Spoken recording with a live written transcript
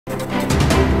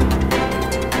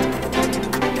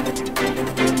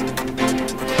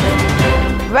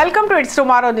Welcome to It's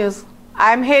Tomorrow News.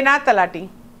 I am Hena Talati.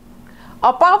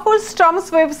 A powerful storm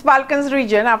sweeps Balkans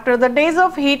region after the days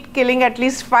of heat, killing at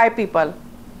least 5 people.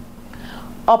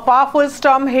 A powerful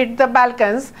storm hit the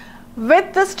Balkans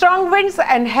with the strong winds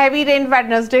and heavy rain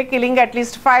Wednesday, killing at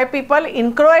least 5 people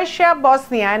in Croatia,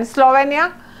 Bosnia and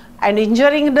Slovenia and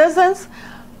injuring dozens,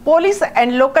 police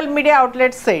and local media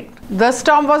outlets said. The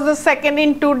storm was the second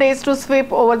in 2 days to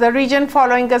sweep over the region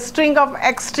following a string of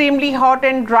extremely hot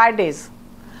and dry days.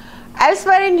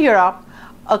 Elsewhere in Europe,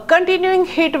 a continuing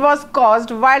heat was caused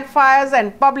wildfires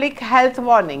and public health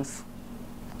warnings.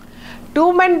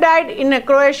 2 men died in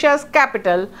Croatia's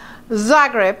capital,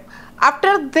 Zagreb,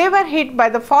 after they were hit by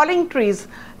the falling trees,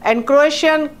 and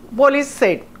Croatian police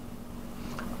said.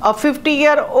 A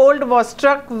 50-year-old was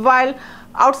struck while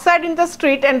outside in the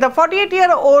street and the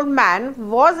 48-year-old man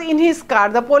was in his car,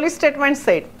 the police statement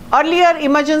said. Earlier,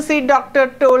 emergency doctor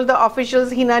told the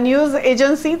officials in a news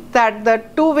agency that the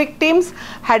 2 victims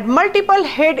had multiple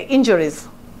head injuries.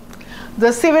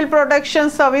 The Civil Protection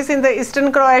Service in the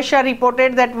eastern Croatia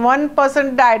reported that 1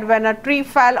 person died when a tree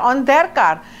fell on their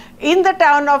car in the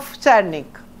town of Cernik.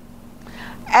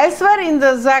 Elsewhere in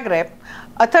the Zagreb,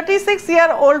 a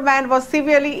 36-year-old man was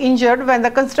severely injured when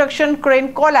the construction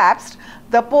crane collapsed,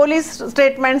 the police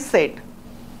statement said.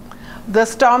 The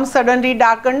storm suddenly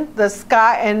darkened the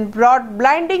sky and brought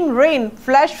blinding rain,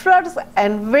 flash floods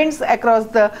and winds across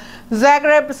the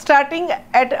Zagreb starting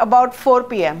at about 4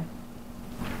 p.m.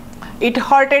 It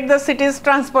halted the city's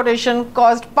transportation,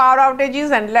 caused power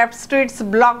outages and left streets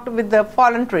blocked with the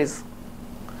fallen trees.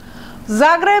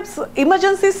 Zagreb's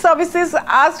emergency services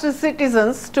asked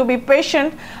citizens to be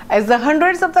patient as the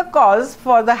hundreds of the calls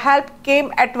for the help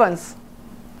came at once.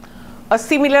 A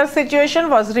similar situation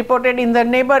was reported in the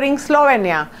neighboring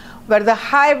Slovenia, where the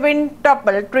high wind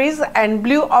toppled trees and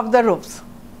blew off the roofs.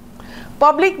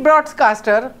 Public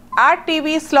broadcaster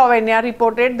RTV Slovenia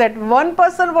reported that 1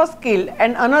 person was killed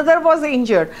and another was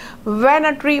injured when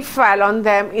a tree fell on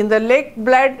them in the Lake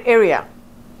Bled area.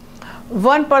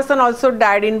 1 person also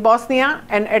died in Bosnia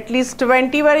and at least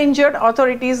 20 were injured,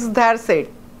 authorities there said.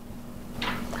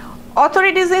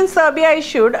 Authorities in Serbia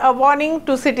issued a warning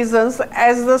to citizens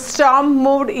as the storm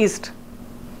moved east.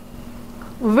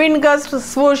 Wind gusts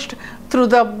swooshed through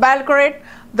the Belgrade,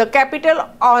 the capital,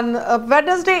 on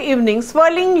Wednesday evening,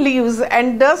 swirling leaves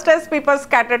and dust as people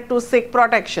scattered to seek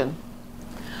protection.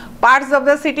 Parts of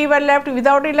the city were left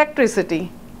without electricity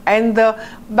and the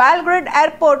Belgrade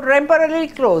airport temporarily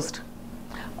closed.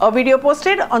 A video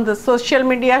posted on the social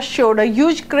media showed a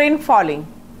huge crane falling.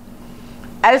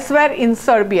 Elsewhere in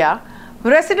Serbia,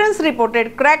 residents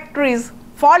reported cracked trees,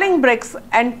 falling bricks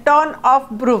and torn off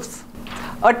roofs.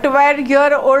 A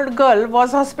 12-year-old girl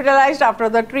was hospitalized after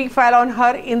the tree fell on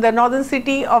her in the northern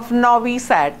city of Novi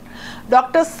Sad,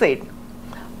 doctors said.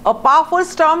 A powerful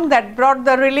storm that brought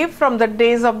the relief from the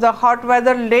days of the hot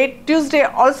weather late Tuesday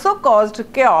also caused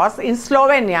chaos in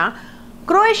Slovenia,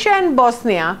 Croatia and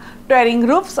Bosnia, tearing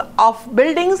roofs off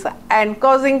buildings and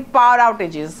causing power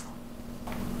outages.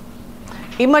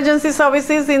 Emergency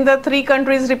services in the 3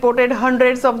 countries reported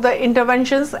hundreds of the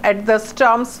interventions as the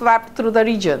storm swept through the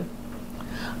region.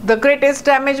 The greatest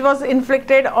damage was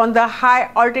inflicted on the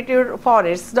high-altitude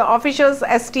forests, the official's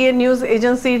STA news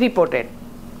agency reported.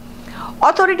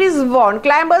 Authorities warned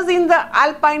climbers in the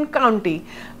Alpine County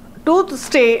to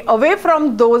stay away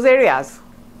from those areas.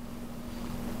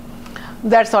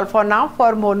 That's all for now.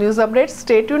 For more news updates,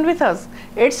 stay tuned with us.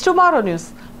 It's Tomorrow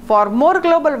News. For more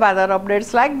global weather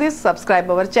updates like this, subscribe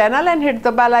our channel and hit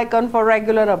the bell icon for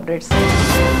regular updates.